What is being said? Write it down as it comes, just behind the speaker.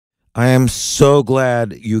I am so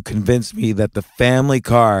glad you convinced me that the family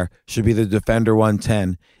car should be the Defender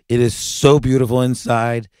 110. It is so beautiful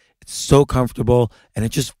inside. It's so comfortable and it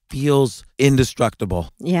just feels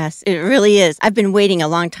indestructible. Yes, it really is. I've been waiting a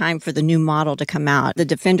long time for the new model to come out. The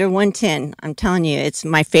Defender 110, I'm telling you, it's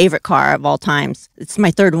my favorite car of all times. It's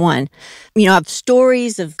my third one. You know, I have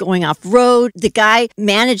stories of going off-road. The guy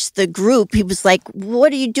managed the group. He was like,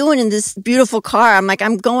 what are you doing in this beautiful car? I'm like,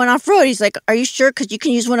 I'm going off-road. He's like, are you sure? Because you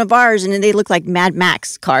can use one of ours. And then they look like Mad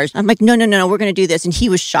Max cars. I'm like, no, we're going to do this. And he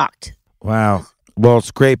was shocked. Wow. Well,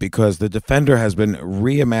 it's great because the Defender has been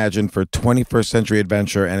reimagined for 21st century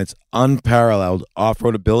adventure, and its unparalleled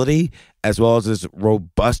off-road ability, as well as its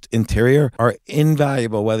robust interior, are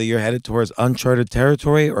invaluable whether you're headed towards uncharted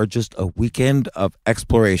territory or just a weekend of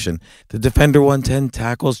exploration. The Defender 110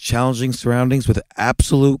 tackles challenging surroundings with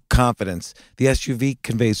absolute confidence. The SUV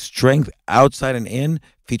conveys strength outside and in,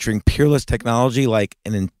 featuring peerless technology like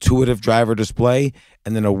an intuitive driver display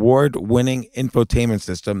and an award-winning infotainment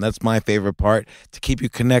system. That's my favorite part, to keep you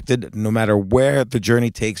connected no matter where the journey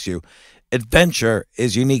takes you. Adventure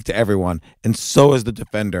is unique to everyone, and so is the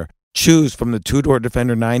Defender. Choose from the two-door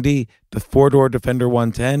Defender 90, the four-door Defender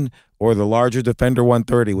 110, or the larger Defender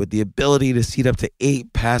 130 with the ability to seat up to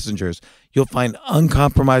 8 passengers. You'll find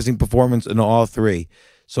uncompromising performance in all three.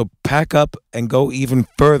 So pack up and go even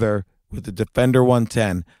further with the Defender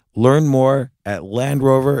 110. Learn more at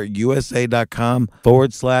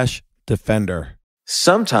LandRoverUSA.com/Defender.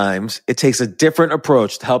 Sometimes it takes a different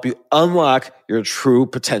approach to help you unlock your true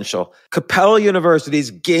potential. Capella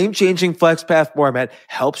University's game-changing FlexPath format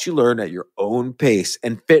helps you learn at your own pace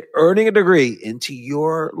and fit earning a degree into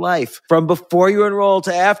your life. From before you enroll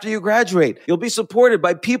to after you graduate, you'll be supported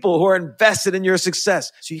by people who are invested in your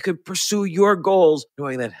success so you can pursue your goals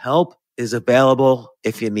knowing that help is available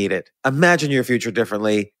if you need it. Imagine your future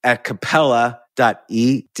differently at capella.edu.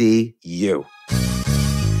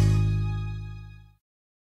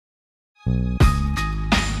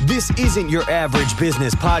 This isn't your average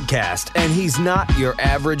business podcast, and he's not your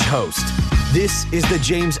average host. This is the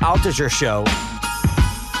James Altucher Show.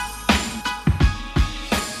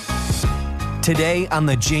 Today on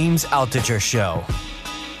the James Altucher Show.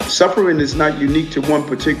 Suffering is not unique to one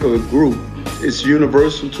particular group. It's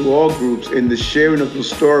universal to all groups. In the sharing of the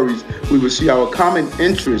stories, we will see our common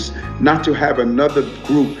interest not to have another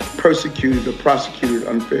group persecuted or prosecuted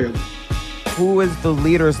unfairly. Who is the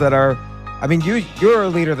leaders that are, I mean, you're a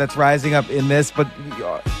leader that's rising up in this, but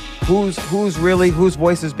whose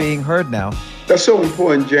voice is being heard now? That's so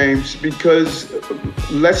important, James, because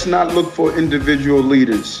let's not look for individual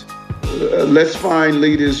leaders. Let's find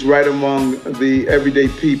leaders right among the everyday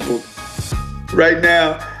people. Right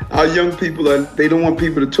now, our young people, they don't want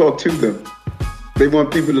people to talk to them. They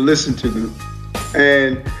want people to listen to them.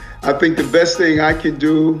 And I think the best thing I can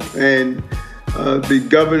do, and the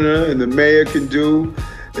governor and the mayor can do,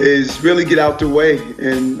 is really get out the way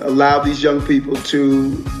and allow these young people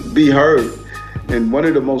to be heard. And one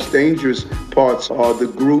of the most dangerous parts are the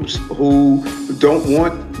groups who don't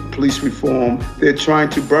want police reform. They're trying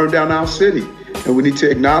to burn down our city. And we need to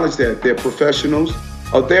acknowledge that. They're professionals.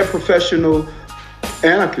 They're professional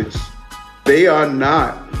anarchists. They are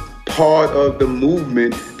not part of the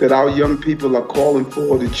movement that our young people are calling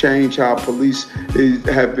for to change how police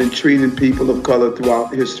have been treating people of color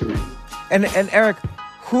throughout history. And Eric,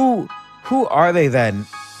 who are they then?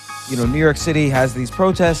 You know, New York City has these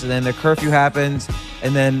protests, and then the curfew happens,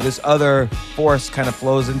 and then this other force kind of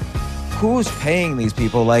flows in. Who's paying these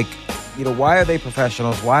people? Like, you know, why are they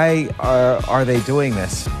professionals? Why are they doing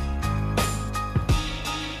this?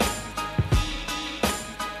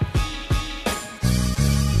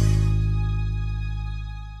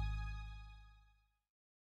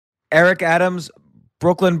 Eric Adams,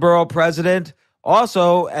 Brooklyn Borough President.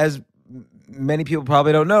 Also, as many people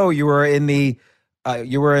probably don't know, you were in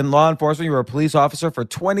law enforcement. You were a police officer for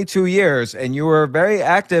 22 years, and you were very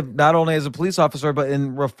active not only as a police officer but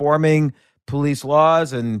in reforming police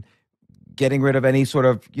laws and getting rid of any sort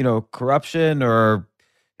of, you know, corruption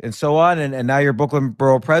and so on. And now you're Brooklyn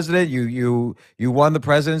Borough President. You won the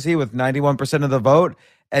presidency with 91% of the vote,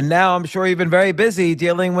 and now I'm sure you've been very busy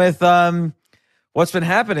dealing with what's been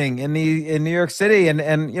happening in New York City,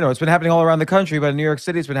 and you know, it's been happening all around the country, but in New York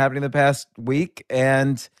City, it's been happening the past week.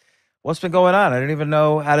 And what's been going on? I don't even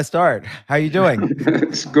know how to start. How are you doing?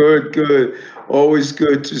 It's good. Always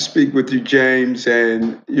good to speak with you, James.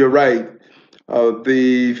 And you're right.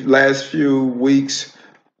 The last few weeks,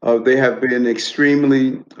 they have been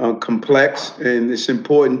extremely complex, and it's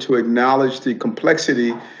important to acknowledge the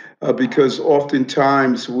complexity because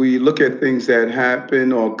oftentimes we look at things that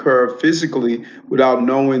happen or occur physically without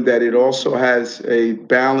knowing that it also has a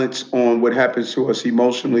balance on what happens to us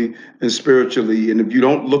emotionally and spiritually. And if you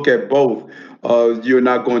don't look at both, you're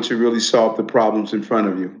not going to really solve the problems in front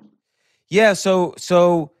of you. Yeah, so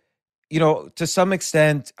to some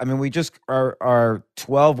extent, I mean, we just are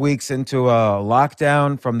 12 weeks into a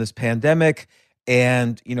lockdown from this pandemic,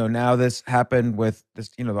 and now this happened with this,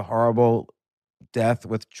 the horrible death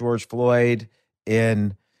with George Floyd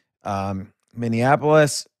in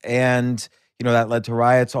Minneapolis, and that led to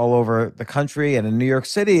riots all over the country and in New York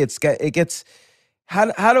City. It gets how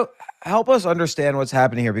to help us understand what's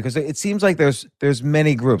happening here, because it seems like there's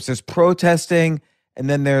many groups. There's protesting, and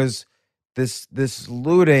then there's this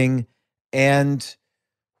looting, and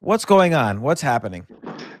what's going on? What's happening?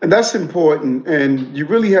 And that's important. And you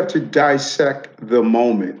really have to dissect the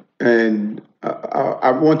moment. And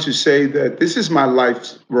I want to say that this is my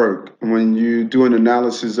life's work. When you do an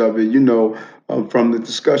analysis of it, from the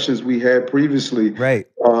discussions we had previously, Right.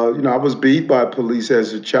 I was beat by police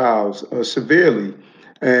as a child severely.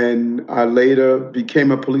 And I later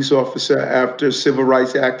became a police officer after civil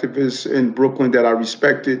rights activists in Brooklyn that I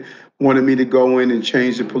respected wanted me to go in and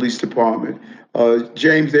change the police department.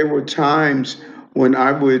 James, there were times when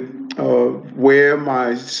I would wear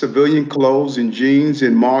my civilian clothes and jeans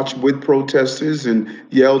and march with protesters and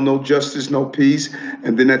yell, "No justice, no peace."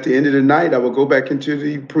 And then at the end of the night, I would go back into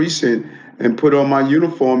the precinct and put on my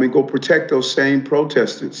uniform and go protect those same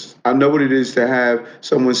protesters. I know what it is to have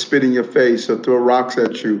someone spit in your face or throw rocks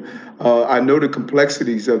at you. I know the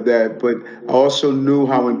complexities of that, but I also knew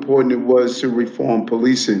how important it was to reform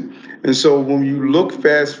policing. And so when you look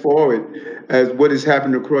fast forward at what is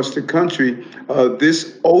happening across the country,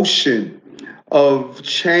 this ocean of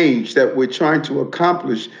change that we're trying to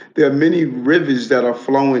accomplish, there are many rivers that are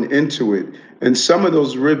flowing into it. And some of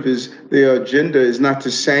those rivers, their agenda is not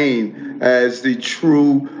the same as the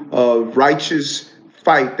true righteous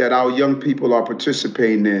fight that our young people are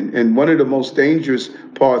participating in. And one of the most dangerous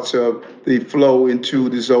parts of the flow into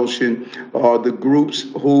this ocean are the groups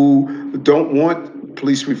who don't want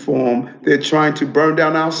police reform. They're trying to burn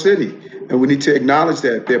down our city. And we need to acknowledge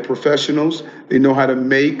that. They're professionals. They know how to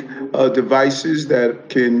make devices that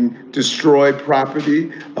can destroy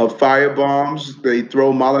property, fire bombs. They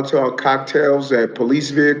throw Molotov cocktails at police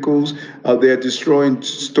vehicles. They're destroying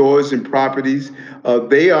stores and properties.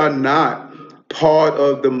 They are not part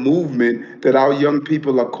of the movement that our young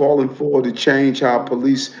people are calling for to change how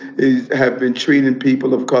police have been treating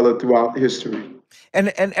people of color throughout history.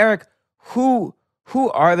 And Eric, who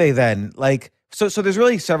are they then? Like, so there's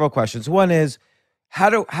really several questions. One is, how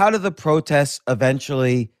do the protests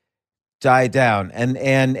eventually die down?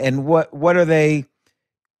 And what are they?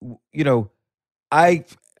 I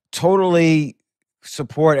totally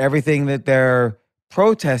support everything that they're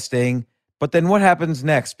protesting, but then what happens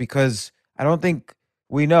next? Because I don't think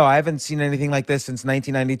we know. I haven't seen anything like this since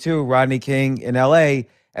 1992, Rodney King in LA.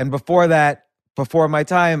 And before that, before my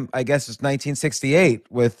time, I guess it's 1968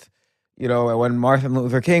 with, when Martin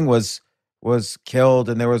Luther King was killed,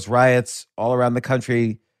 and there was riots all around the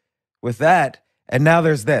country with that. And now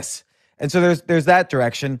there's this. And so there's that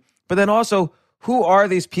direction. But then also, who are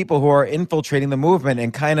these people who are infiltrating the movement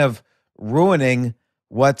and kind of ruining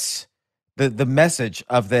what's the message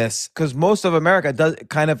of this? Because most of America does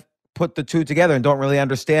kind of put the two together and don't really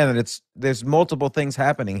understand that there's multiple things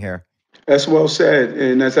happening here. That's well said.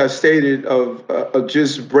 And as I stated, of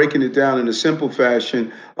just breaking it down in a simple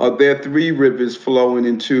fashion, there are three rivers flowing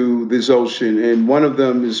into this ocean. And one of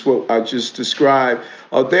them is what I just described.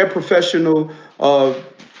 They're professional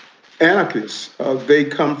anarchists. They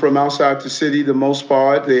come from outside the city, the most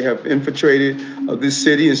part. They have infiltrated this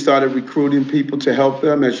city and started recruiting people to help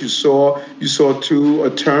them. As you saw two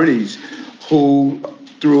attorneys who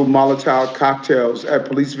threw Molotov cocktails at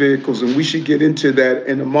police vehicles, and we should get into that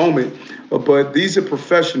in a moment. But these are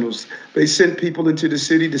professionals. They sent people into the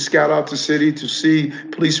city to scout out the city to see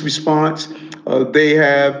police response. They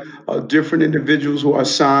have different individuals who are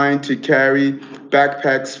assigned to carry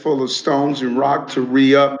backpacks full of stones and rock to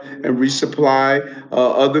re-up and resupply.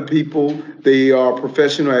 Other people, they are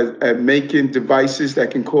professional at making devices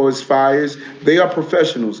that can cause fires. They are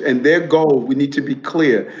professionals, and their goal, we need to be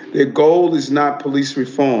clear, their goal is not police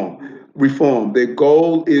reform. Their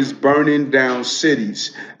goal is burning down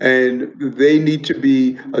cities, and they need to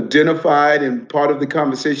be identified. And part of the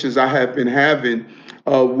conversations I have been having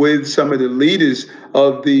with some of the leaders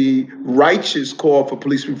of the righteous call for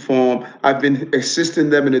police reform. I've been assisting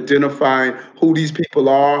them in identifying who these people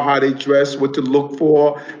are, how they dress, what to look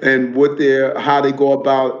for, and how they go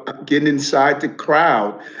about getting inside the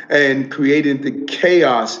crowd and creating the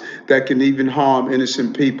chaos that can even harm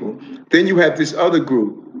innocent people. Then you have this other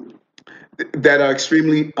group that are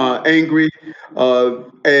extremely angry,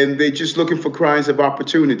 and they're just looking for crimes of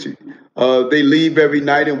opportunity. They leave every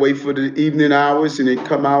night and wait for the evening hours, and they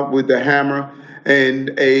come out with a hammer and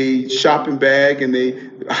a shopping bag, and they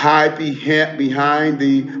hide behind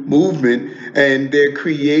the movement, and they're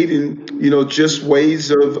creating, just ways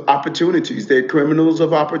of opportunities. They're criminals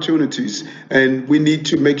of opportunities, and we need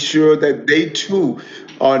to make sure that they too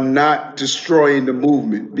are not destroying the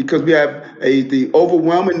movement, because we have the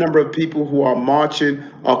overwhelming number of people who are marching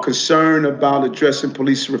are concerned about addressing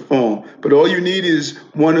police reform. But all you need is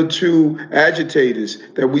one or two agitators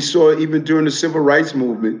that we saw even during the civil rights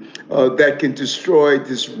movement that can destroy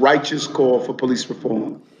this righteous call for police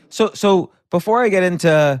reform. So before I get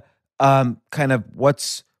into kind of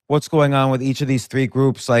what's going on with each of these three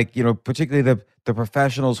groups, like, particularly the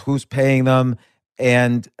professionals, who's paying them,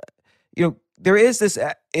 and there is this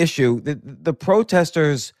issue that the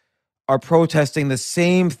protesters are protesting the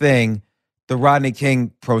same thing the Rodney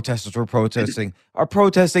King protesters were protesting, are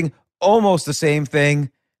protesting almost the same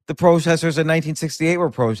thing the protesters in 1968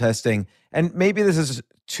 were protesting. And maybe this is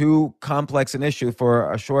too complex an issue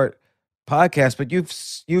for a short podcast, but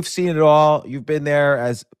you've seen it all. You've been there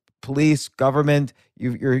as police, government.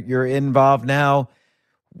 You're involved now.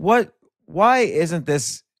 Why isn't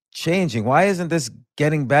this changing? Why isn't this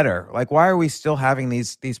getting better? Like, why are we still having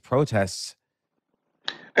these protests?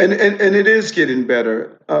 And it is getting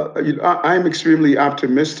better. I'm extremely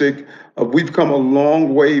optimistic. We've come a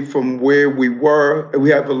long way from where we were, and we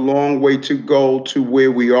have a long way to go to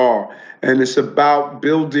where we are. And it's about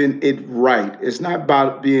building it right. It's not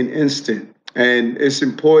about being instant. And it's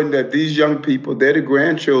important that these young people, they're the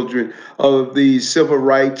grandchildren of the civil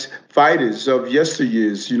rights fighters of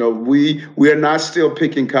yesteryears. We are not still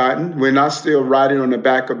picking cotton. We're not still riding on the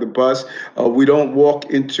back of the bus. We don't walk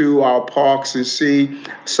into our parks and see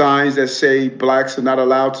signs that say blacks are not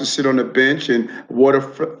allowed to sit on a bench and water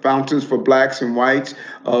fountains for blacks and whites.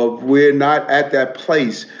 We're not at that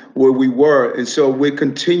place where we were. And so we're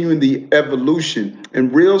continuing the evolution.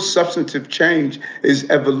 And real substantive change is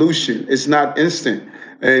evolution. It's not instant.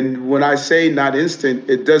 And when I say not instant,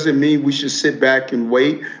 it doesn't mean we should sit back and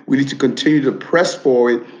wait. We need to continue to press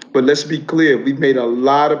forward. But let's be clear, we've made a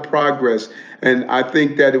lot of progress. And I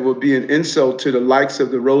think that it would be an insult to the likes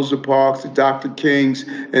of the Rosa Parks, the Dr. Kings,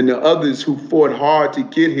 and the others who fought hard to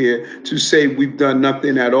get here to say we've done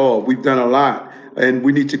nothing at all. We've done a lot. And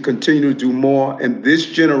we need to continue to do more. And this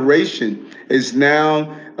generation is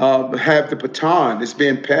now have the baton. It's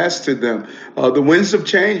being passed to them. The winds of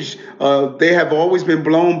change, they have always been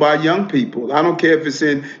blown by young people. I don't care if it's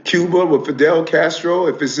in Cuba with Fidel Castro,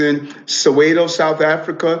 if it's in Soweto, South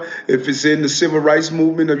Africa, if it's in the civil rights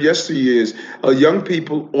movement of yesteryears. Young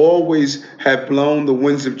people always have blown the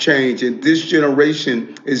winds of change. And this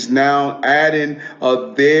generation is now adding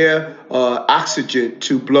their oxygen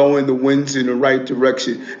to blowing the winds in the right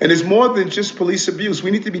direction. And it's more than just police abuse. We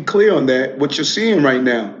need to be clear on that, what you're seeing right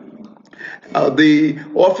now. The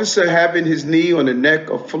officer having his knee on the neck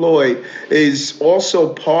of Floyd is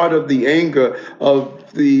also part of the anger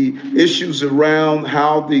of the issues around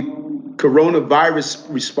how the coronavirus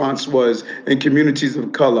response was in communities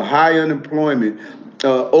of color, high unemployment,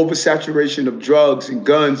 oversaturation of drugs and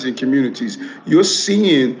guns in communities. You're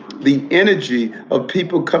seeing the energy of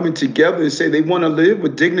people coming together and say they want to live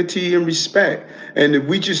with dignity and respect. And if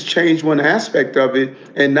we just change one aspect of it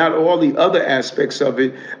and not all the other aspects of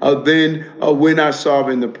it, then we're not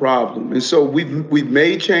solving the problem. And so we've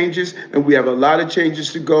made changes, and we have a lot of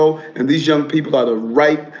changes to go. And these young people are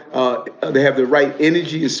they have the right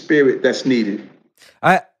energy and spirit that's needed.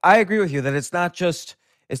 I agree with you that it's not just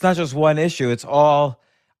one issue. It's all,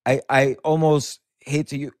 I almost hate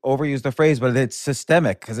to overuse the phrase, but it's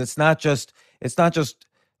systemic, because it's not just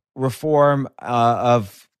reform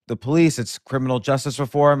of the police. It's criminal justice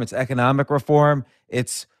reform. It's economic reform.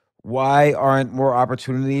 It's why aren't more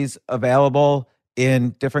opportunities available in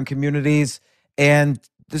different communities? And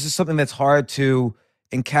this is something that's hard to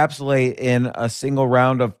encapsulate in a single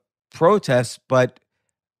round of protests. But,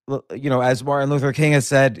 as Martin Luther King has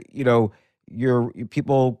said,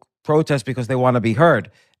 people protest because they want to be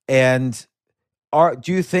heard. And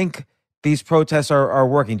do you think these protests are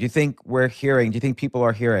working? Do you think we're hearing? Do you think people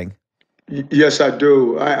are hearing? Yes, I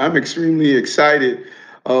do. I'm extremely excited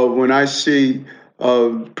when I see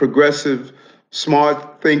progressive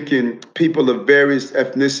smart thinking people of various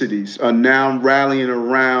ethnicities are now rallying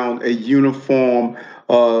around a uniform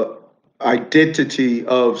identity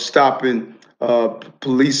of stopping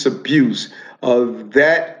police abuse.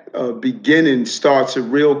 That beginning starts a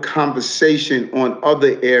real conversation on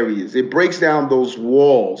other areas. It breaks down those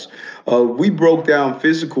walls. We broke down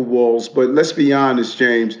physical walls, but let's be honest,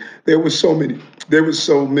 James. There were so many. There were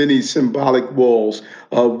so many symbolic walls.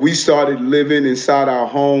 We started living inside our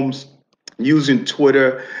homes, using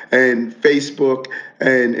Twitter and Facebook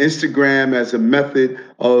and Instagram as a method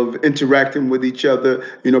of interacting with each other.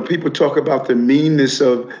 You know, people talk about the meanness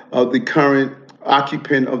of the current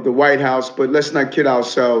occupant of the White House, but let's not kid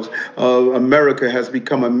ourselves. America has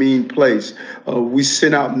become a mean place. We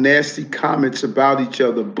send out nasty comments about each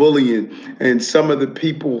other, bullying, and some of the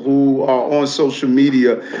people who are on social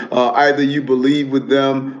media, either you believe with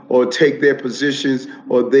them or take their positions,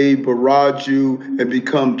 or they barrage you and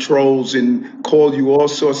become trolls and call you all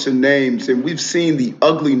sorts of names. And we've seen the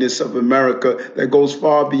ugliness of America that goes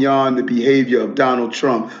far beyond the behavior of Donald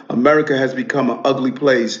Trump. America has become an ugly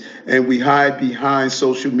place, and we hide behind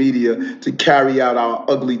social media to carry out our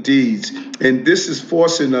ugly deeds. And this is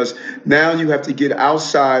forcing us. Now you have to get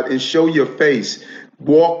outside and show your face,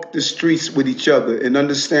 walk the streets with each other, and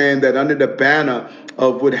understand that under the banner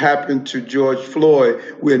of what happened to George Floyd,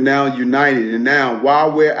 we're now united. And now, while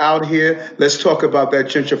we're out here, let's talk about that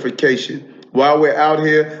gentrification. While we're out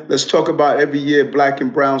here, let's talk about every year Black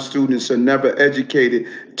and brown students are never educated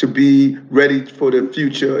to be ready for the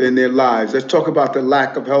future in their lives. Let's talk about the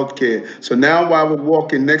lack of health care. So now while we're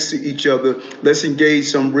walking next to each other, let's engage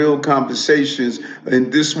some real conversations.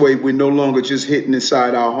 And this way, we're no longer just hitting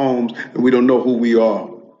inside our homes and we don't know who we are.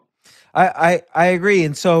 I agree.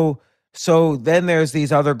 And so then there's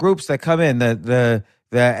these other groups that come in, the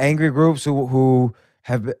angry groups who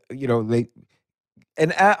have, you know,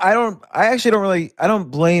 I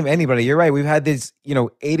don't blame anybody. You're right. We've had these,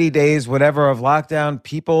 80 days, whatever, of lockdown.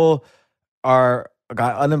 People got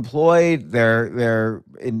unemployed. They're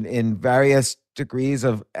in various degrees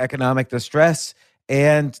of economic distress.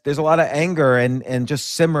 And there's a lot of anger and just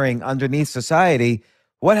simmering underneath society.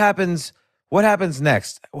 What happens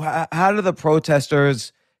next? How do the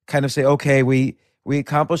protesters kind of say, okay, we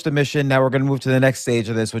accomplished the mission. Now we're going to move to the next stage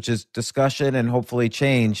of this, which is discussion and hopefully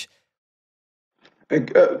change?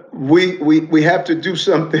 We have to do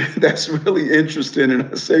something that's really interesting, and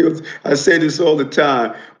I say this all the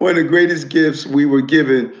time. One of the greatest gifts we were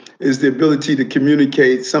given is the ability to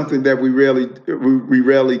communicate, something that we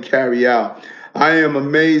rarely carry out. I am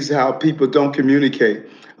amazed how people don't communicate.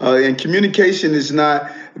 And communication is not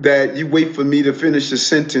that you wait for me to finish a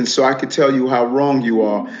sentence so I can tell you how wrong you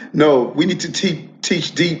are. No, we need to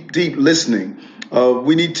teach deep listening.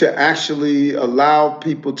 We need to actually allow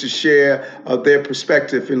people to share their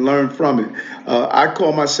perspective and learn from it. I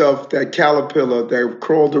call myself that caterpillar that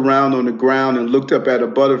crawled around on the ground and looked up at a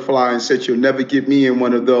butterfly and said, "You'll never get me in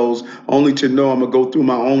one of those," only to know I'm going to go through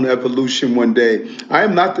my own evolution one day. I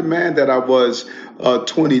am not the man that I was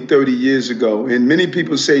 20, 30 years ago. And many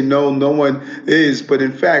people say, no one is. But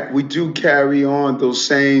in fact, we do carry on those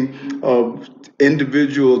same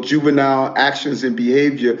individual juvenile actions and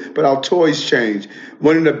behavior, but our toys change.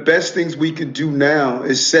 One of the best things we could do now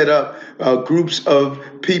is set up groups of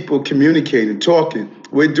people communicating, talking.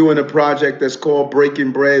 We're doing a project that's called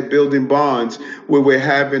Breaking Bread, Building Bonds, where we're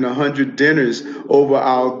having 100 dinners over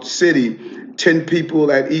our city. 10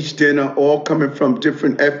 people at each dinner, all coming from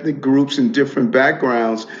different ethnic groups and different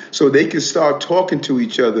backgrounds, so they can start talking to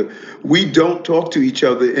each other. We don't talk to each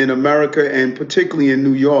other in America, and particularly in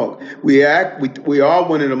New York. We are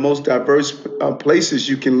one of the most diverse places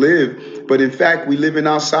you can live, but in fact, we live in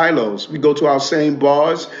our silos. We go to our same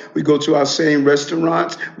bars, we go to our same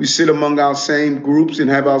restaurants, we sit among our same groups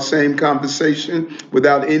and have our same conversation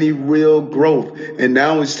without any real growth. And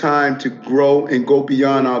now it's time to grow and go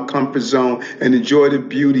beyond our comfort zone and enjoy the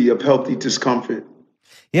beauty of healthy discomfort.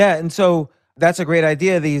 Yeah, and so that's a great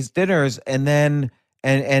idea, these dinners, and then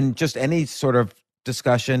and just any sort of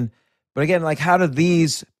discussion. But again, like, how do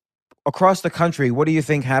these across the country, what do you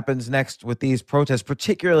think happens next with these protests,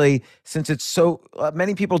 particularly since it's so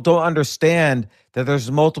many people don't understand that there's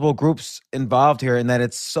multiple groups involved here and that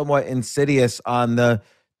it's somewhat insidious on the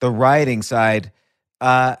rioting side?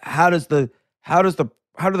 How do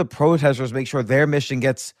the protesters make sure their mission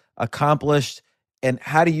gets accomplished, and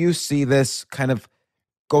how do you see this kind of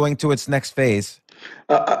going to its next phase?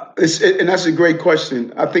 And that's a great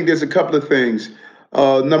question. I think there's a couple of things.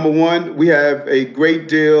 Number one, we have a great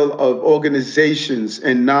deal of organizations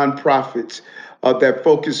and nonprofits that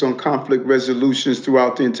focus on conflict resolutions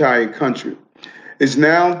throughout the entire country. It's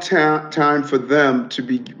now time for them to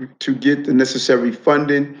get the necessary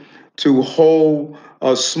funding to hold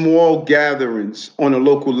small gatherings on the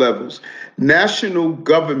local levels. National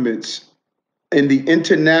governments in the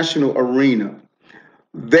international arena,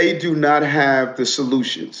 they do not have the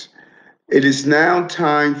solutions. It is now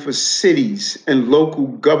time for cities and local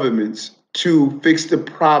governments to fix the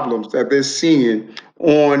problems that they're seeing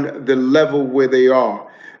on the level where they are.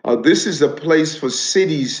 This is a place for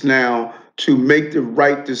cities now to make the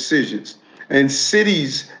right decisions. And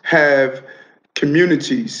cities have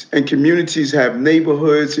communities, and communities have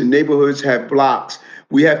neighborhoods, and neighborhoods have blocks.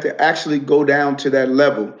 We have to actually go down to that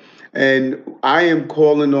level. And I am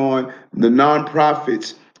calling on the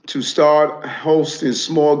nonprofits to start hosting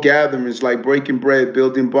small gatherings like Breaking Bread,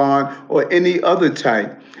 Building Bond, or any other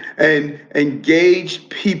type, and engage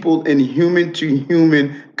people in human to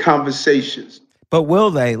human conversations. But will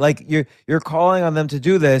they? Like you're calling on them to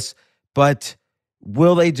do this, but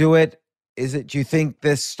will they do it? Do you think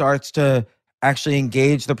this starts to actually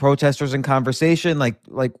engage the protesters in conversation? Like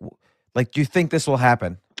do you think this will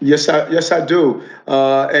happen? Yes, I do.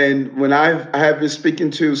 And when I have been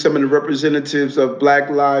speaking to some of the representatives of Black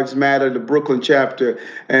Lives Matter, the Brooklyn chapter,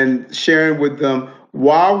 and sharing with them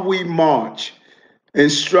while we march,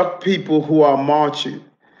 instruct people who are marching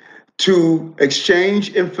to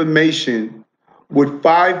exchange information with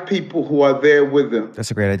 5 people who are there with them.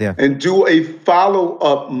 That's a great idea. And do a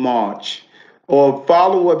follow-up march or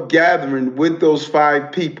follow-up gathering with those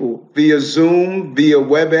 5 people via Zoom, via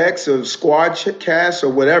WebEx or Squadcast or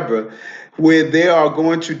whatever, where they are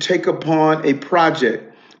going to take upon a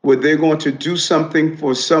project, where they're going to do something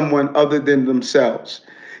for someone other than themselves.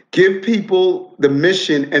 Give people the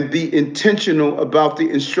mission and be intentional about the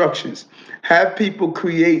instructions. Have people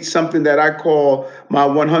create something that I call my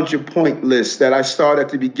 100-point list that I start at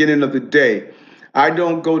the beginning of the day. I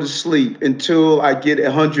don't go to sleep until I get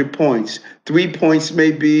 100 points. 3 points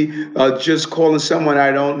may be just calling someone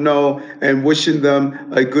I don't know and wishing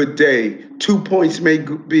them a good day. 2 points may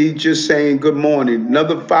be just saying good morning.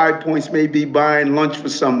 Another 5 points may be buying lunch for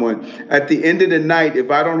someone. At the end of the night,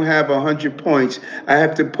 if I don't have 100 points, I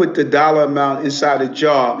have to put the dollar amount inside a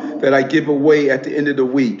jar that I give away at the end of the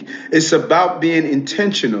week. It's about being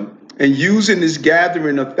intentional and using this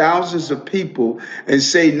gathering of thousands of people and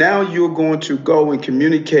say, now you're going to go and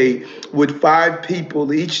communicate with 5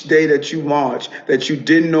 people each day that you march that you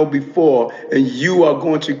didn't know before, and you are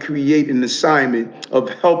going to create an assignment of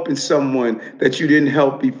helping someone that you didn't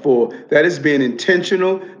help before. That is being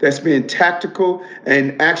intentional, that's being tactical,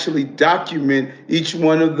 and actually document each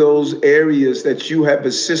one of those areas that you have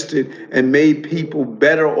assisted and made people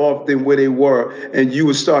better off than where they were, and you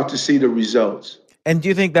will start to see the results. And do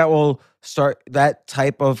you think that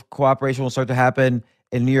type of cooperation will start to happen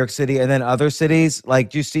in New York City and then other cities?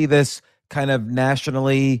 Like, do you see this kind of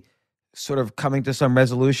nationally sort of coming to some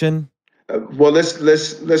resolution? Well, let's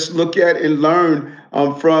look at and learn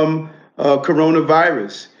from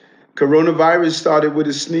coronavirus. Coronavirus started with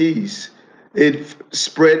a sneeze. It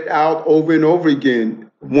spread out over and over again.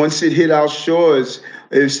 Once it hit our shores,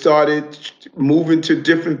 it started moving to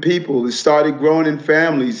different people. It started growing in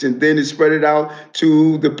families, and then it spread it out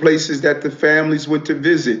to the places that the families went to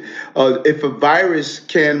visit. If a virus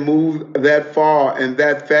can move that far and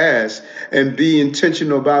that fast and be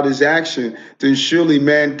intentional about its action, then surely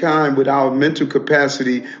mankind, with our mental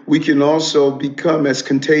capacity, we can also become as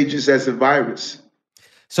contagious as the virus.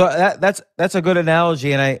 So that's a good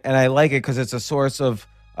analogy, and I like it because it's a source of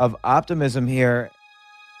optimism here.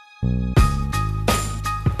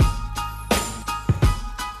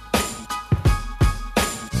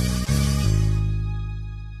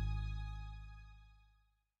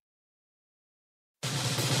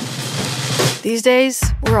 These days,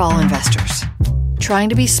 we're all investors, trying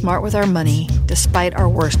to be smart with our money despite our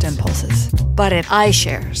worst impulses. But at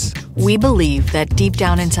iShares, we believe that deep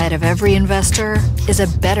down inside of every investor is a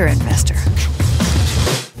better investor.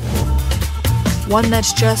 One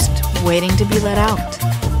that's just waiting to be let out.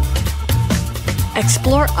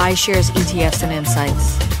 Explore iShares ETFs and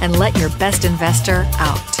insights and let your best investor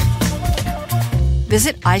out.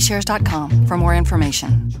 Visit iShares.com for more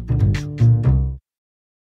information.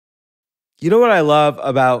 You know what I love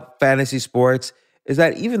about fantasy sports is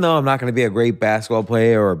that even though I'm not going to be a great basketball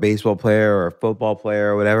player or a baseball player or a football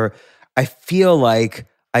player or whatever, I feel like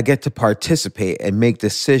I get to participate and make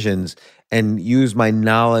decisions and use my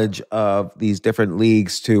knowledge of these different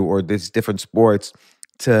leagues or these different sports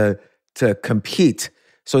to compete.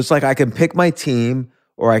 So it's like I can pick my team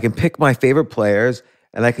or I can pick my favorite players,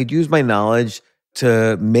 and I could use my knowledge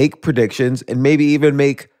to make predictions and maybe even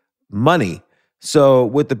make money. So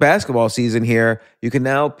with the basketball season here, you can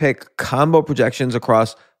now pick combo projections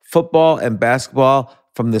across football and basketball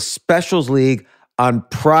from the Specials League on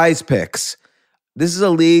Prize Picks. This is a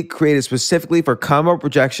league created specifically for combo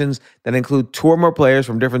projections that include two or more players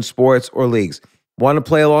from different sports or leagues. Want to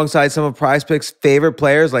play alongside some of Prize Picks' favorite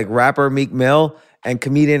players like rapper Meek Mill and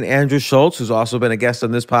comedian Andrew Schultz, who's also been a guest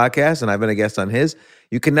on this podcast, and I've been a guest on his?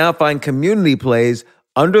 You can now find community plays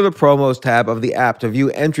under the promos tab of the app to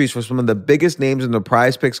view entries for some of the biggest names in the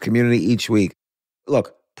Prize Picks community each week.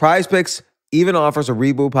 Look, Prize Picks even offers a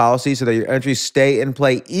reboot policy so that your entries stay in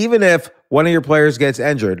play even if one of your players gets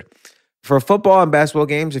injured. For football and basketball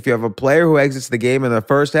games, if you have a player who exits the game in the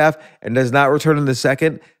first half and does not return in the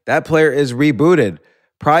second, that player is rebooted.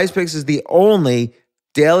 Prize Picks is the only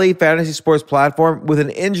daily fantasy sports platform with an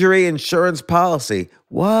injury insurance policy.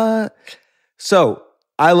 What? So,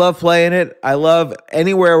 I love playing it. I love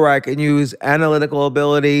anywhere where I can use analytical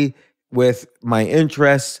ability with my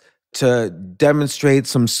interests to demonstrate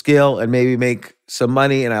some skill and maybe make some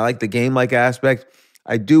money. And I like the game-like aspect.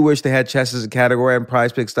 I do wish they had chess as a category on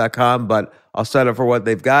prizepicks.com, but I'll settle for what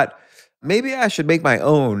they've got. Maybe I should make my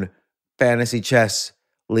own fantasy chess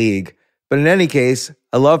league. But in any case,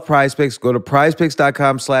 I love Prize Picks. Go to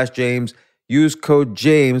prizepicks.com/James. Use code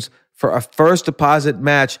James for a first deposit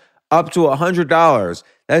match up to $100.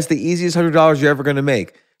 That's the easiest $100 you're ever going to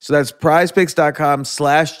make. So that's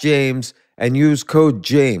prizepicks.com/James and use code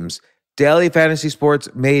James. Daily fantasy sports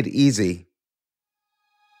made easy.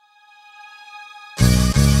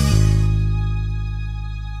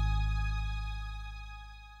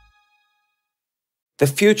 The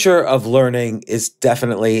future of learning is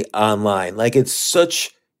definitely online. Like, it's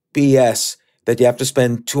such BS that you have to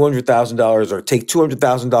spend $200,000 or take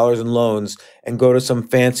 $200,000 in loans and go to some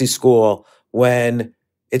fancy school when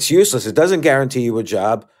it's useless. It doesn't guarantee you a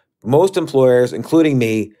job. Most employers, including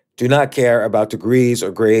me, do not care about degrees or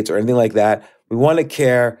grades or anything like that. We want to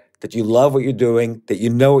care that you love what you're doing, that you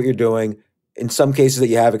know what you're doing, in some cases that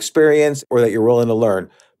you have experience or that you're willing to learn.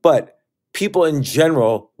 But people in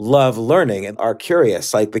general love learning and are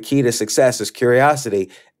curious. Like, the key to success is curiosity.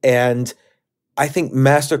 And I think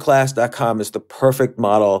masterclass.com is the perfect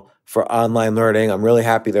model for online learning. I'm really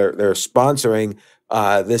happy they're sponsoring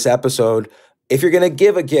this episode. If you're going to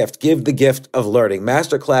give a gift, give the gift of learning.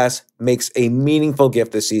 Masterclass makes a meaningful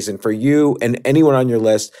gift this season for you and anyone on your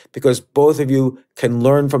list, because both of you can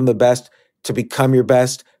learn from the best to become your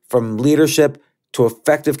best, from leadership to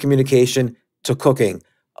effective communication to cooking.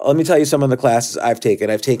 Let me tell you some of the classes I've taken.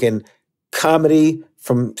 I've taken comedy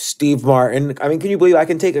from Steve Martin. I mean, can you believe I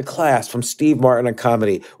can take a class from Steve Martin on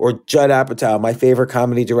comedy, or Judd Apatow, my favorite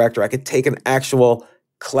comedy director? I could take an actual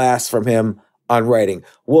class from him on writing.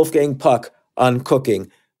 Wolfgang Puck on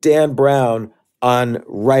cooking. Dan Brown on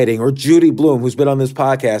writing, or Judy Bloom, who's been on this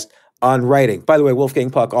podcast, on writing. By the way, Wolfgang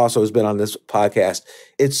Puck also has been on this podcast.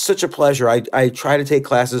 It's such a pleasure. I try to take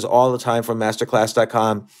classes all the time from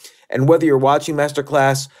masterclass.com. And whether you're watching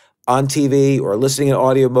Masterclass on TV or listening in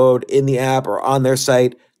audio mode in the app or on their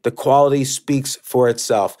site, the quality speaks for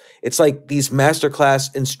itself. It's like these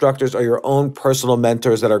Masterclass instructors are your own personal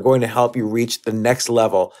mentors that are going to help you reach the next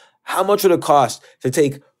level. How much would it cost to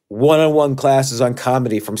take one-on-one classes on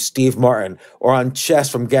comedy from Steve Martin or on chess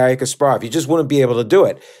from Gary Kasparov? You just wouldn't be able to do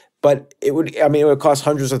it. But it would cost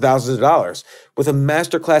hundreds of thousands of dollars. With a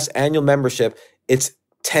Masterclass annual membership, it's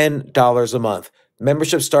 $10 a month.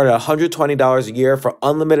 Memberships start at $120 a year for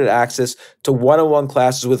unlimited access to one-on-one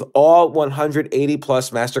classes with all 180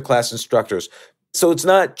 plus Masterclass instructors. So it's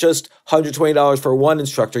not just $120 for one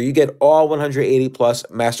instructor. You get all 180 plus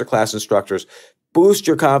Masterclass instructors. Boost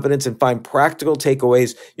your confidence and find practical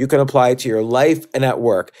takeaways you can apply to your life and at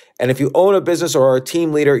work. And if you own a business or are a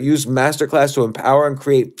team leader, use Masterclass to empower and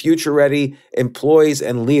create future-ready employees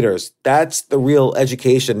and leaders. That's the real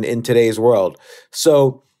education in today's world.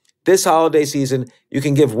 So this holiday season, you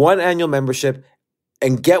can give one annual membership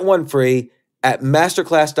and get one free at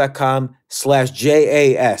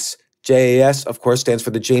masterclass.com/JAS. JAS, of course, stands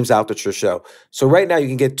for the James Altucher Show. So right now you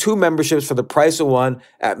can get two memberships for the price of one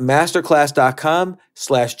at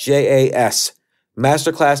masterclass.com/JAS.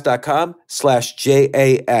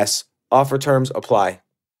 Masterclass.com/JAS. Offer terms apply.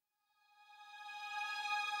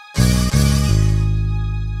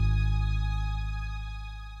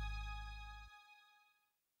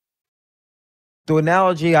 The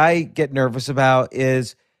analogy I get nervous about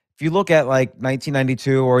is, if you look at like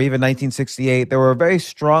 1992 or even 1968, there were very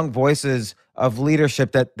strong voices of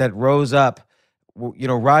leadership that rose up. You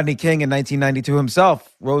know, Rodney King in 1992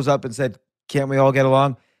 himself rose up and said, "Can't we all get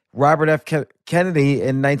along?" Robert F. Kennedy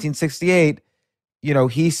in 1968, you know,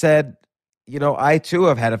 he said, "You know, I too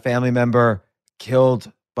have had a family member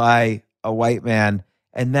killed by a white man,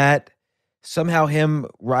 and that somehow him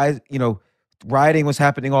rioting was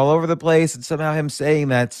happening all over the place, and somehow him saying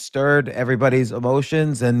that stirred everybody's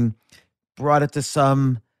emotions and brought it to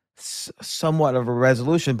somewhat of a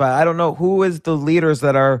resolution. But I don't know who is the leaders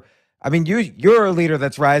that are. I mean, you're a leader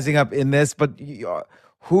that's rising up in this, but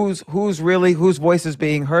whose voice is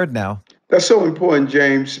being heard now? That's so important,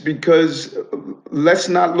 James, because let's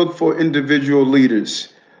not look for individual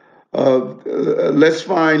leaders. Let's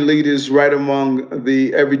find leaders right among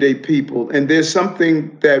the everyday people. And there's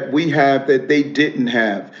something that we have that they didn't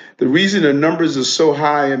have. The reason the numbers are so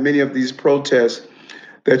high in many of these protests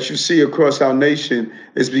that you see across our nation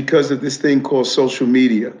is because of this thing called social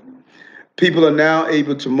media. People are now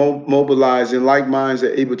able to mobilize, and like minds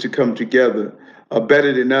are able to come together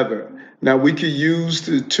better than ever. Now, we could use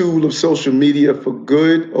the tool of social media for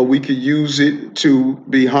good, or we could use it to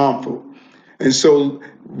be harmful. And so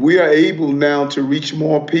we are able now to reach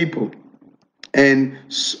more people. And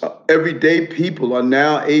everyday people are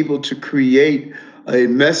now able to create a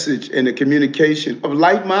message and a communication of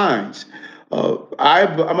like minds.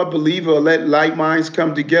 I'm a believer, let like minds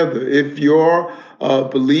come together. If your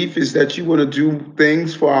belief is that you want to do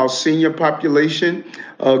things for our senior population,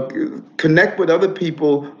 connect with other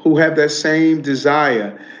people who have that same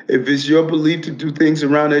desire. If it's your belief to do things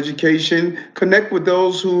around education, connect with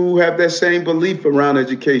those who have that same belief around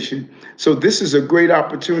education. So this is a great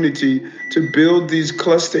opportunity to build these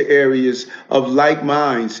cluster areas of like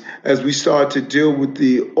minds as we start to deal with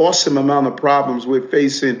the awesome amount of problems we're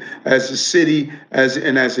facing as a city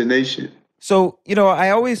and as a nation. So, I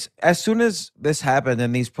always, as soon as this happened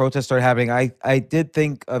and these protests started happening, I did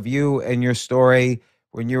think of you and your story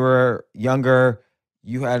when you were younger.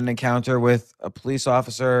 You had an encounter with a police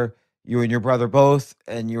officer, you and your brother both,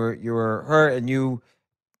 and you were hurt, and you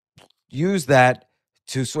used that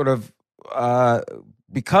to sort of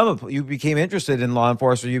you became interested in law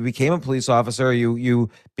enforcement. You became a police officer. You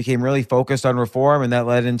became really focused on reform, and that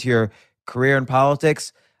led into your career in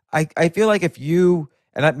politics. I feel like if you,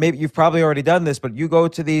 and maybe you've probably already done this, but you go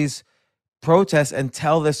to these protests and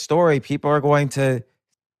tell this story, people are going to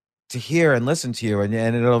hear and listen to you, and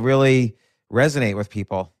it'll really resonate with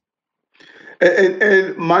people.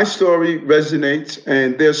 And my story resonates,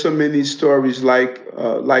 and there's so many stories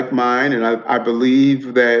like mine, and I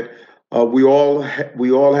believe that we all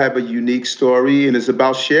have a unique story, and it's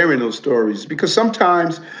about sharing those stories. Because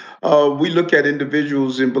sometimes we look at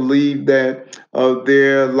individuals and believe that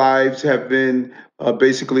their lives have been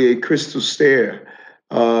basically a crystal stair.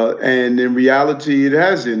 And in reality, it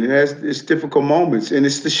hasn't. It has its difficult moments, and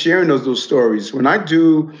it's the sharing of those stories. When I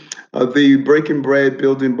do the breaking bread,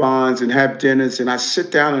 building bonds, and have dinners, and I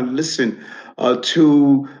sit down and listen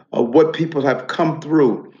to what people have come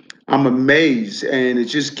through, I'm amazed, and it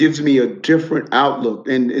just gives me a different outlook,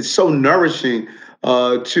 and it's so nourishing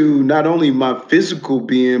to not only my physical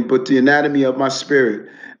being, but the anatomy of my spirit.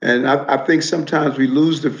 And I think sometimes we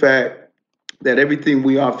lose the fact that everything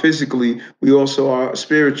we are physically, we also are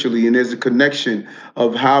spiritually. And there's a connection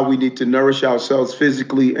of how we need to nourish ourselves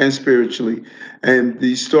physically and spiritually. And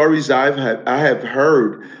the stories I have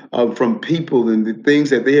heard from people and the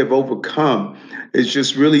things that they have overcome is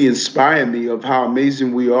just really inspired me of how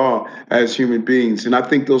amazing we are as human beings. And I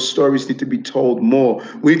think those stories need to be told more.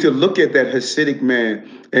 We need to look at that Hasidic man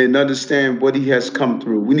and understand what he has come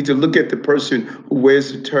through. We need to look at the person who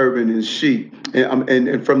wears the turban and sheet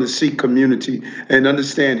and from the Sikh community and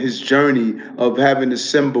understand his journey of having a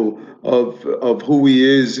symbol of who he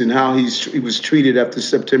is and how he was treated after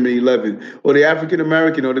September 11th, or the African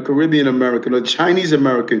American or the Caribbean American or Chinese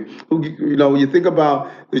American. Who, when you think about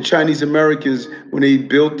the Chinese Americans when they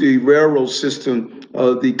built the railroad system,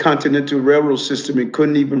 the Continental Railroad system, and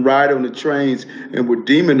couldn't even ride on the trains and were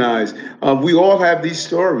demonized. We all have these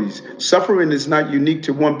stories. Suffering is not unique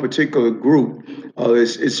to one particular group.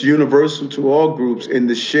 It's universal to all groups. In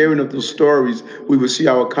the sharing of those stories, we will see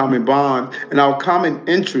our common bond and our common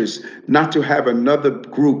interest not to have another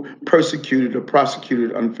group persecuted or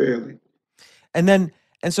prosecuted unfairly. And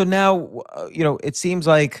so now, it seems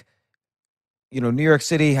like, New York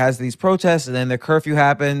City has these protests, and then the curfew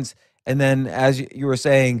happens. And then, as you were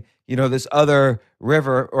saying, this other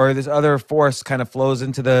river or this other force kind of flows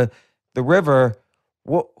into the river.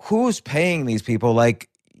 Who's paying these people? Like,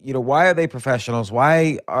 why are they professionals?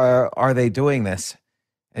 Why are they doing this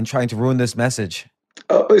and trying to ruin this message?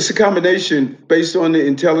 It's a combination based on the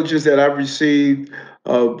intelligence that I've received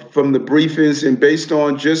from the briefings and based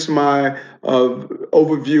on just my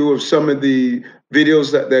overview of some of the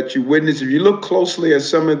videos that you witnessed. If you look closely at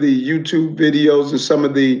some of the YouTube videos and some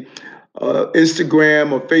of the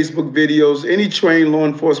Instagram or Facebook videos, any trained law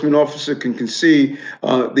enforcement officer can see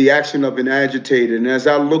the action of an agitator. And as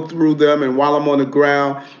I look through them, and while I'm on the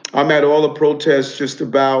ground, I'm at all the protests just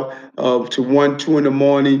about to 1, 2 in the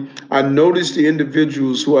morning. I notice the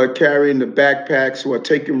individuals who are carrying the backpacks, who are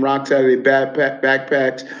taking rocks out of their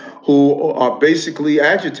backpacks, who are basically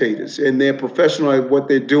agitators, and they're professional at what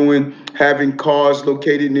they're doing, having cars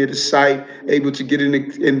located near the site, able to get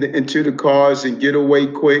into the cars and get away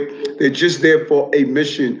quick. They're just there for a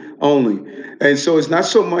mission only. And so it's not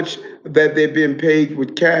so much that they're being paid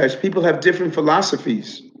with cash. People have different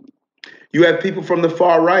philosophies. You have people from the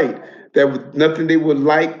far right that nothing they would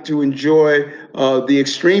like to enjoy the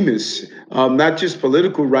extremists, not just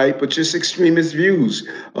political right, but just extremist views.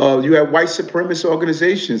 You have white supremacist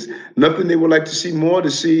organizations, nothing they would like to see more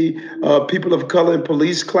to see people of color and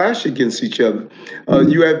police clash against each other.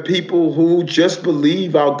 You have people who just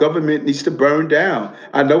believe our government needs to burn down.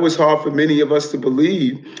 I know it's hard for many of us to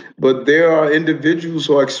believe, but there are individuals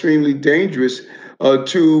who are extremely dangerous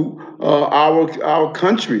to our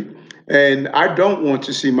country. And I don't want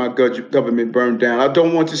to see my government burned down. I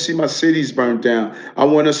don't want to see my cities burned down. I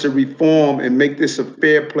want us to reform and make this a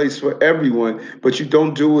fair place for everyone, but you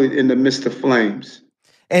don't do it in the midst of flames.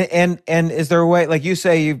 And is there a way, like you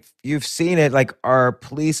say, you've seen it, like, are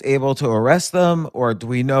police able to arrest them, or do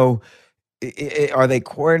we know, are they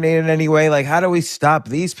coordinated in any way? Like, how do we stop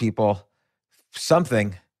these people?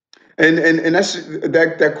 Something. And that's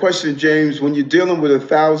that question, James, when you're dealing with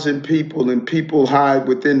 1,000 people and people hide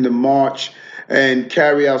within the march and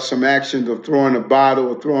carry out some actions of throwing a bottle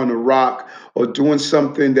or throwing a rock or doing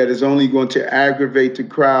something that is only going to aggravate the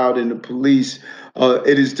crowd and the police,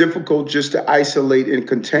 it is difficult just to isolate and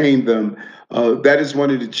contain them. That is one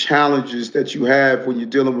of the challenges that you have when you're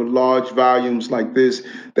dealing with large volumes like this.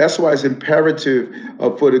 That's why it's imperative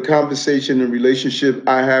for the conversation and relationship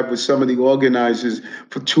I have with some of the organizers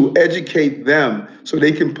to educate them so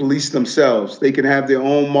they can police themselves. They can have their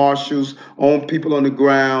own marshals, own people on the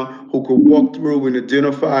ground who could walk through and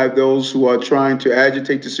identify those who are trying to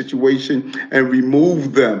agitate the situation and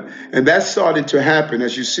remove them. And that's starting to happen.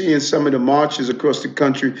 As you see in some of the marches across the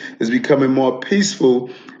country, is becoming more peaceful,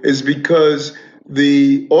 is because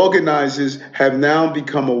the organizers have now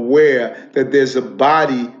become aware that there's a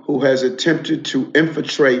body who has attempted to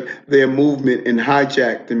infiltrate their movement and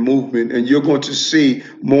hijack the movement. And you're going to see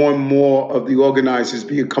more and more of the organizers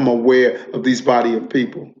become aware of these body of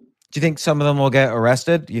people. Do you think some of them will get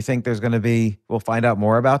arrested? Do you think we'll find out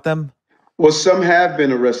more about them? Well, some have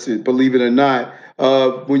been arrested, believe it or not.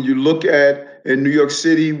 When you look at in New York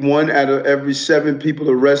City, 1 out of every 7 people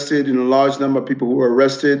arrested, and a large number of people who were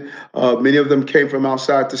arrested, many of them came from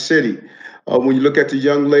outside the city. When you look at the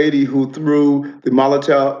young lady who threw the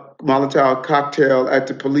Molotov cocktail at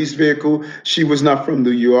the police vehicle, she was not from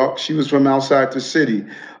New York. She was from outside the city.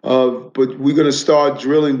 But we're going to start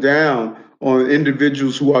drilling down on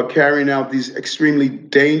individuals who are carrying out these extremely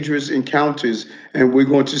dangerous encounters. And we're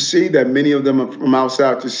going to see that many of them are from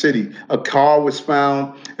outside the city. A car was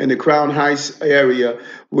found in the Crown Heights area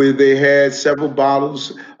where they had several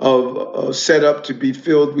bottles of set up to be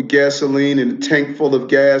filled with gasoline and a tank full of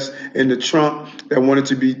gas in the trunk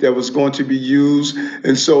that was going to be used.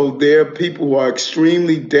 And so there are people who are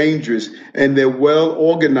extremely dangerous and they're well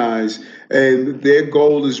organized. And their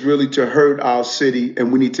goal is really to hurt our city,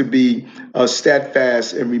 and we need to be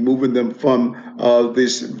steadfast in removing them from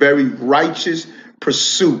this very righteous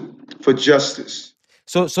pursuit for justice.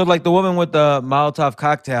 So like the woman with the Molotov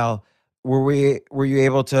cocktail, were you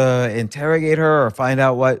able to interrogate her or find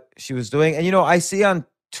out what she was doing? And I see on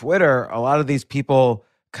Twitter a lot of these people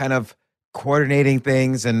kind of coordinating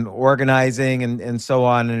things and organizing and so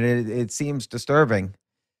on, and it seems disturbing.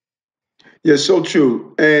 Yeah, so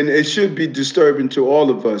true. And it should be disturbing to all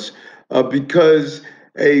of us because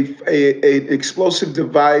an explosive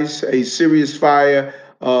device, a serious fire,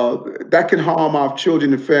 that can harm our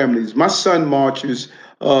children and families. My son marches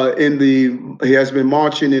he has been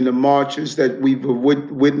marching in the marches that we've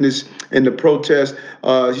witnessed in the protest.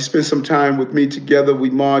 He spent some time with me together. We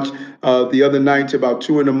marched the other night to about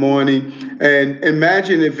 2 a.m. And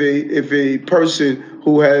imagine if a person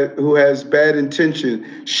who has bad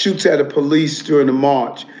intention shoots at a police during the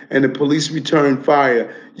march and the police return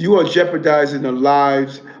fire. You are jeopardizing the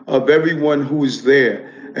lives of everyone who is there.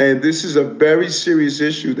 And this is a very serious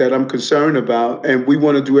issue that I'm concerned about. And we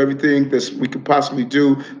want to do everything that we could possibly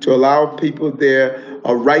do to allow people their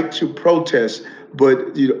right to protest,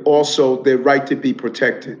 but also their right to be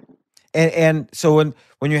protected. And so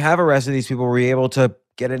when you have arrested these people, were you able to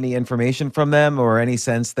get any information from them or any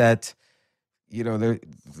sense that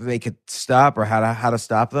they could stop or how to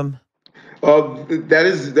stop them?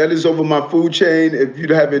 That is over my food chain. If you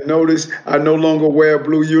haven't noticed, I no longer wear a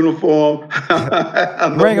blue uniform.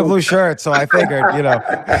 I'm You're no wearing a longer, blue shirt, so I figured,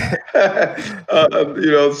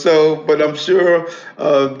 but I'm sure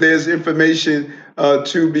there's information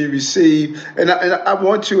to be received. And I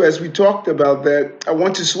want to, as we talked about that, I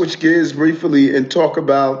want to switch gears briefly and talk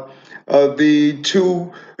about the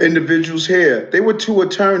two individuals here. They were two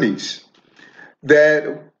attorneys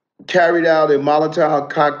that carried out a Molotov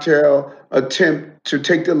cocktail attempt to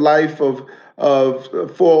take the life of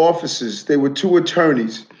four officers. They were two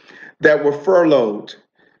attorneys that were furloughed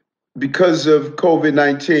because of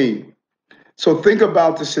COVID-19. So think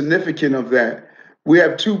about the significance of that. We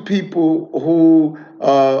have two people who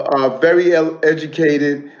are very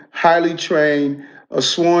educated, highly trained,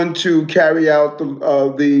 sworn to carry out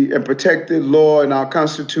the and protect the law and our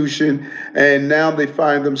Constitution, and now they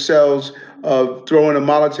find themselves throwing a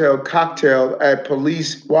Molotov cocktail at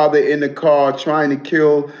police while they're in the car trying to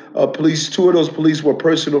kill police. Two of those police were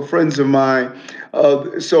personal friends of mine.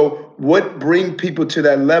 So what bring people to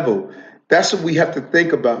that level? That's what we have to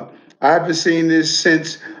think about. I haven't seen this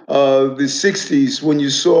since the 60s when you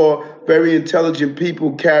saw very intelligent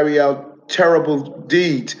people carry out terrible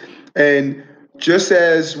deeds. And just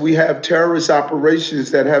as we have terrorist operations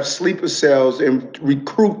that have sleeper cells and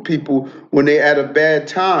recruit people when they're at a bad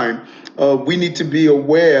time, we need to be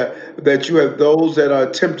aware that you have those that are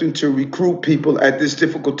attempting to recruit people at this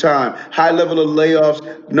difficult time. High level of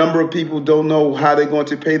layoffs, number of people don't know how they're going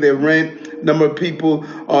to pay their rent, number of people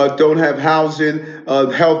don't have housing,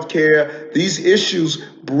 health care. These issues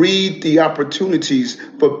breed the opportunities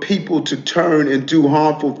for people to turn and do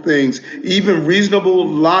harmful things. Even reasonable,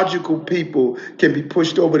 logical people can be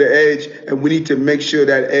pushed over the edge, and we need to make sure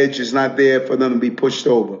that edge is not there for them to be pushed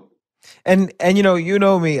over. And you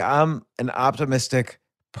know me, I'm an optimistic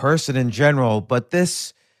person in general, but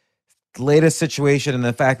this latest situation and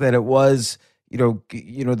the fact that it was,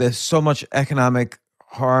 there's so much economic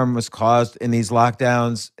harm was caused in these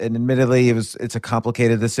lockdowns, and admittedly it's a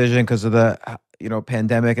complicated decision because of the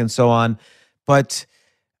pandemic and so on, but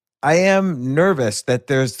I am nervous that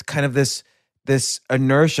there's kind of this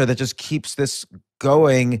inertia that just keeps this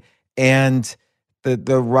going, and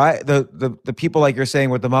the people, like you're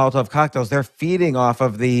saying, with the Molotov cocktails, they're feeding off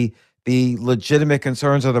of the legitimate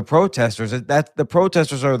concerns of the protesters. That the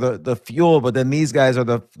protesters are the fuel, but then these guys are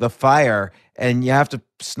the fire, and you have to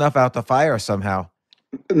snuff out the fire somehow.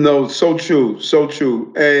 No, so true, so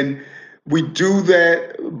true. And we do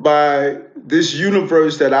that by this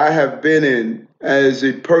universe that I have been in as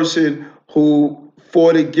a person who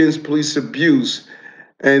fought against police abuse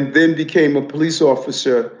and then became a police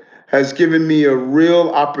officer has given me a real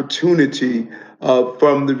opportunity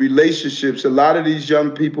from the relationships. A lot of these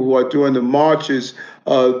young people who are doing the marches,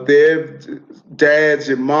 their dads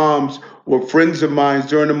and moms were friends of mine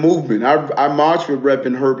during the movement. I marched with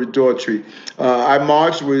Reverend Herbert Daughtry. I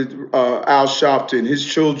marched with Al Sharpton. His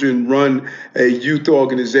children run a youth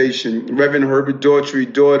organization. Reverend Herbert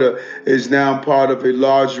Daughtry's daughter is now part of a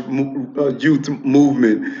large youth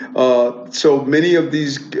movement. So many of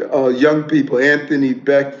these young people, Anthony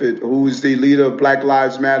Beckford, who is the leader of Black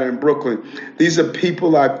Lives Matter in Brooklyn, these are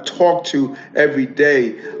people I've talked to every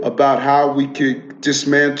day about how we could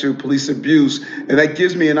dismantle police abuse. And that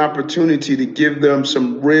gives me an opportunity to give them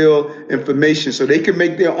some real information so they can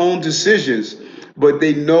make their own decisions, but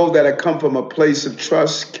they know that I come from a place of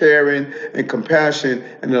trust, caring, and compassion,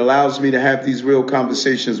 and it allows me to have these real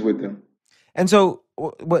conversations with them. And so,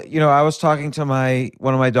 I was talking to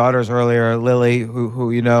one of my daughters earlier, Lily,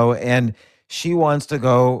 who and she wants to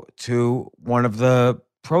go to one of the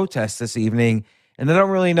protests this evening, and I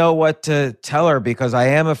don't really know what to tell her because I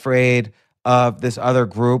am afraid of this other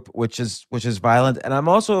group, which is violent, and I'm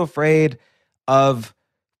also afraid of,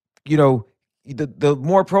 the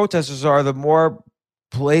more protesters are, the more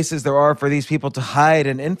places there are for these people to hide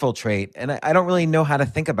and infiltrate, and I don't really know how to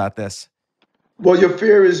think about this. Well, your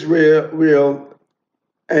fear is real,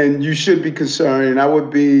 and you should be concerned. And I would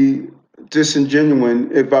be disingenuous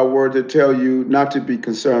if I were to tell you not to be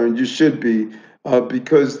concerned. You should be,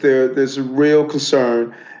 because there's a real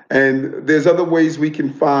concern, and there's other ways we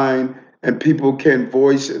can find and people can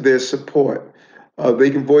voice their support.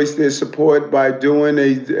 They can voice their support by doing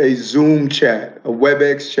a Zoom chat, a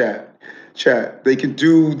WebEx chat. They can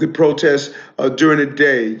do the protest during the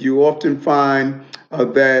day. You often find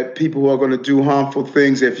that people who are going to do harmful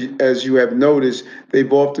things, as you have noticed,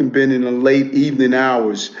 they've often been in the late evening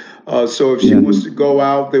hours. So if she wants to go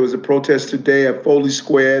out, there was a protest today at Foley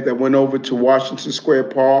Square that went over to Washington Square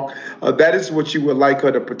Park. That is what you would like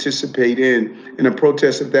her to participate in a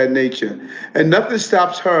protest of that nature. And nothing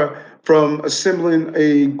stops her from assembling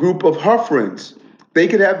a group of her friends. They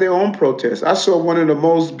could have their own protests. I saw one of the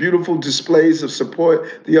most beautiful displays of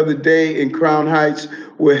support the other day in Crown Heights,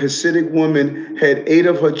 where a Hasidic woman had 8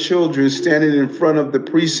 of her children standing in front of the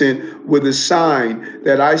precinct with a sign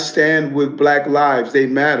that I stand with Black lives, they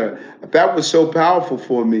matter. That was so powerful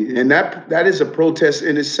for me. And that is a protest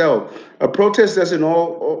in itself. A protest doesn't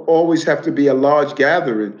always have to be a large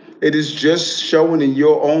gathering. It is just showing in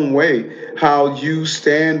your own way how you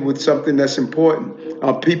stand with something that's important.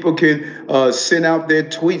 People can send out their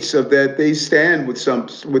tweets of that they stand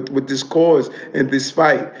with this cause and this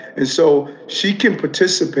fight. And so she can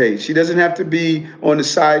participate. She doesn't have to be on the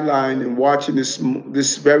sideline and watching this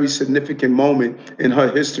very significant moment in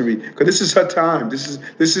her history, because this is her time. This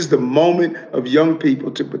is the moment of young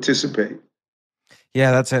people to participate.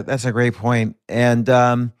 Yeah, that's a great point. And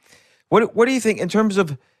what do you think in terms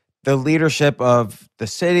of the leadership of the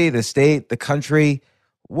city, the state, the country?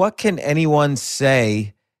 What can anyone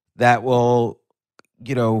say that will,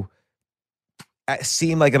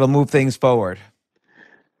 seem like it'll move things forward?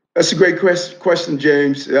 That's a great question,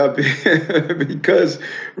 James, because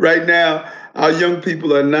right now our young people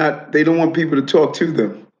they don't want people to talk to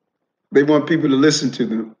them. They want people to listen to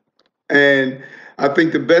them. And I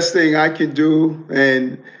think the best thing I can do,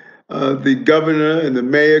 and the governor and the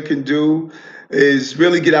mayor can do, is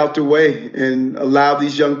really get out the way and allow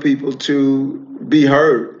these young people to be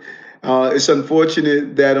heard. It's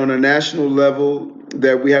unfortunate that on a national level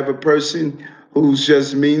that we have a person who's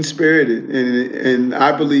just mean-spirited, and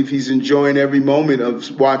I believe he's enjoying every moment of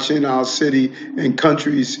watching our city and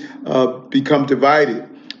countries become divided.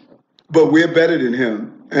 But we're better than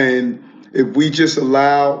him, and if we just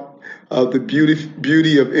allow the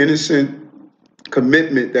beauty of innocent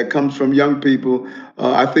commitment that comes from young people,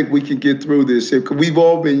 I think we can get through this. We've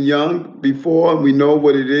all been young before, and we know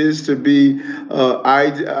what it is to be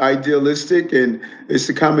idealistic, and it's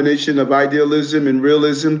the combination of idealism and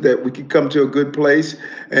realism that we can come to a good place.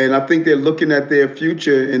 And I think they're looking at their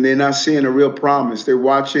future, and they're not seeing a real promise. They're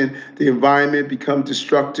watching the environment become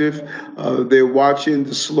destructive. They're watching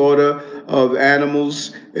the slaughter of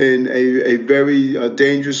animals in a very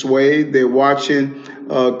dangerous way. They're watching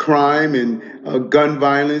crime and gun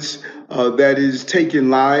violence that is taking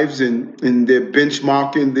lives, and they're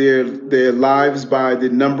benchmarking their lives by the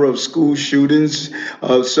number of school shootings.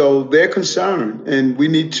 So they're concerned, and we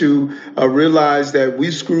need to realize that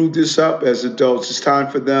we screwed this up as adults. It's time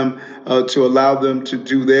for them to allow them to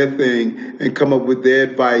do their thing and come up with their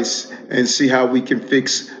advice and see how we can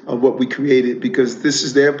fix what we created, because this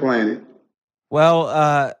is their planet.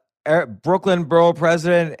 Well, Brooklyn Borough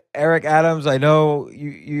President Eric Adams, I know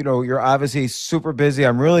you're obviously super busy.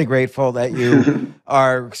 I'm really grateful that you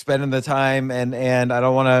are spending the time, and I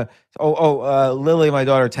don't want to. Lily, my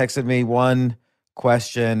daughter, texted me one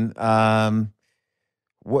question.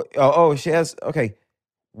 She has. Okay,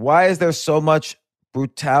 why is there so much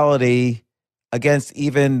brutality against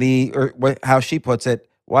even how she puts it?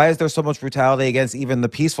 Why is there so much brutality against even the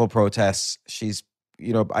peaceful protests?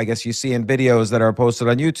 I guess you see in videos that are posted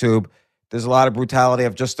on YouTube, there's a lot of brutality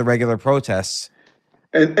of just the regular protests.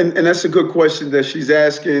 And that's a good question that she's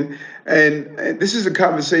asking. And this is a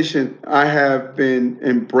conversation I have been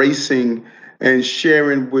embracing and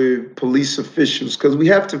sharing with police officials, because we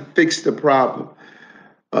have to fix the problem.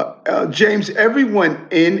 James, everyone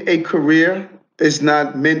in a career is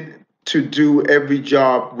not meant to do every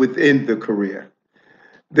job within the career.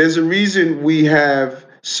 There's a reason we have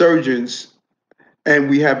surgeons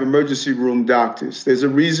and we have emergency room doctors. There's a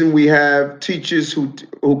reason we have teachers who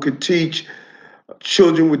could teach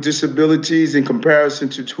children with disabilities in comparison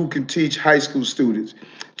to who can teach high school students.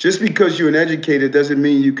 Just because you're an educator doesn't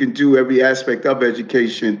mean you can do every aspect of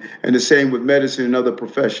education, and the same with medicine and other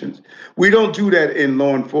professions. We don't do that in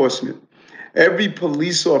law enforcement. Every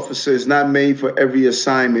police officer is not made for every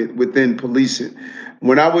assignment within policing.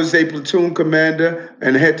 When I was a platoon commander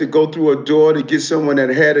and had to go through a door to get someone that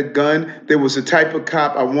had a gun, there was a type of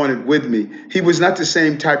cop I wanted with me. He was not the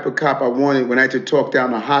same type of cop I wanted when I had to talk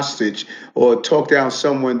down a hostage or talk down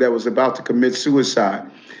someone that was about to commit suicide.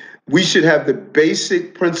 We should have the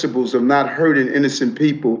basic principles of not hurting innocent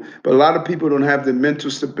people, but a lot of people don't have the mental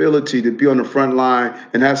stability to be on the front line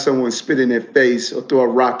and have someone spit in their face or throw a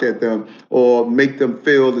rock at them or make them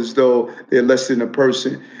feel as though they're less than a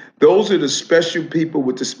person. Those are the special people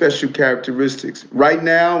with the special characteristics. Right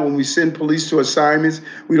now, when we send police to assignments,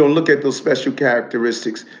 we don't look at those special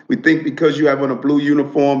characteristics. We think because you have on a blue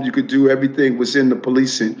uniform, you could do everything within the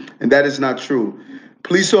policing, and that is not true.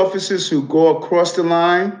 Police officers who go across the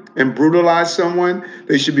line and brutalize someone,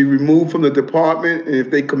 they should be removed from the department. And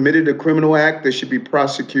if they committed a criminal act, they should be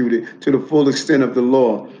prosecuted to the full extent of the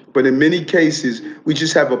law. But in many cases, we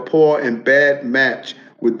just have a poor and bad match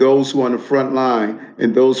with those who are on the front line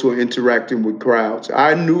and those who are interacting with crowds.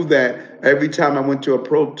 I knew that every time I went to a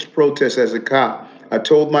protest as a cop. I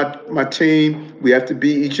told my team, we have to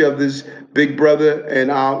be each other's big brother,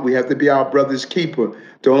 and we have to be our brother's keeper.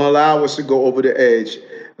 Don't allow us to go over the edge.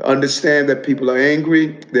 Understand that people are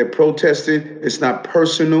angry, they're protesting. It's not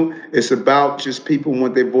personal. It's about just people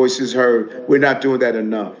want their voices heard. We're not doing that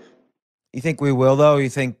enough. You think we will, though? You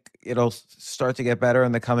think it'll start to get better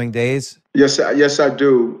in the coming days? Yes, I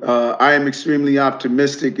do. I am extremely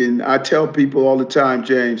optimistic, and I tell people all the time,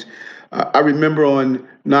 James, I remember on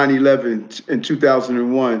 9/11 in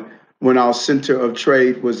 2001 when our center of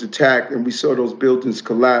trade was attacked and we saw those buildings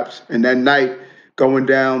collapse. And that night, going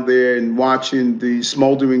down there and watching the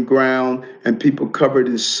smoldering ground and people covered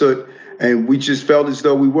in soot, and we just felt as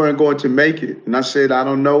though we weren't going to make it. And I said, I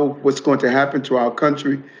don't know what's going to happen to our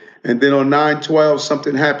country. And then on 9/12,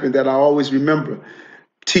 something happened that I always remember.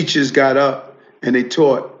 Teachers got up and they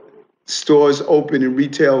taught. Stores opened and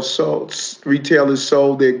retailers sold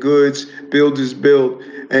their goods, builders built,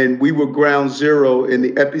 and we were ground zero in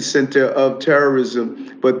the epicenter of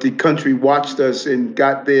terrorism. But the country watched us and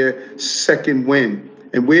got their second win.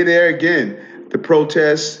 And we're there again. The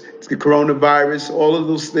protests, the coronavirus, all of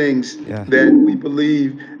those things that we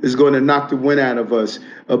believe is going to knock the wind out of us.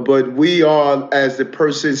 But we are, as the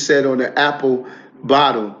person said on the Apple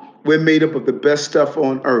bottle, we're made up of the best stuff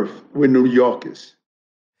on earth. We're New Yorkers.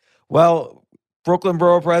 Well, Brooklyn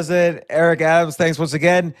Borough President Eric Adams, thanks once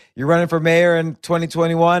again. You're running for mayor in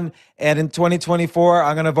 2021, and in 2024,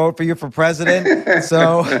 I'm going to vote for you for president.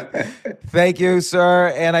 So thank you,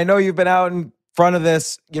 sir. And I know you've been out in front of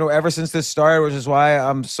this, ever since this started, which is why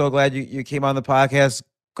I'm so glad you came on the podcast.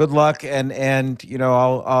 Good luck, and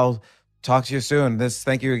I'll talk to you soon.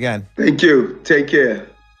 Thank you again. Thank you. Take care.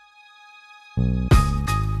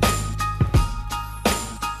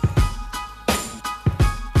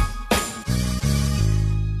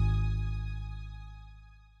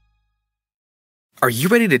 Are you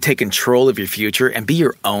ready to take control of your future and be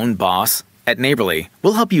your own boss? At Neighborly,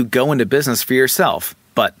 we'll help you go into business for yourself,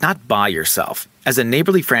 but not by yourself. As a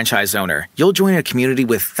Neighborly franchise owner, you'll join a community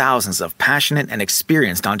with thousands of passionate and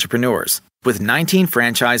experienced entrepreneurs. With 19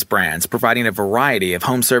 franchise brands providing a variety of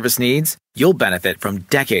home service needs, you'll benefit from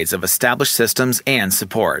decades of established systems and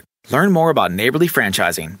support. Learn more about Neighborly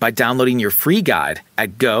franchising by downloading your free guide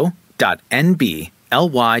at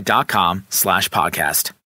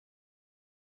go.nbly.com/podcast.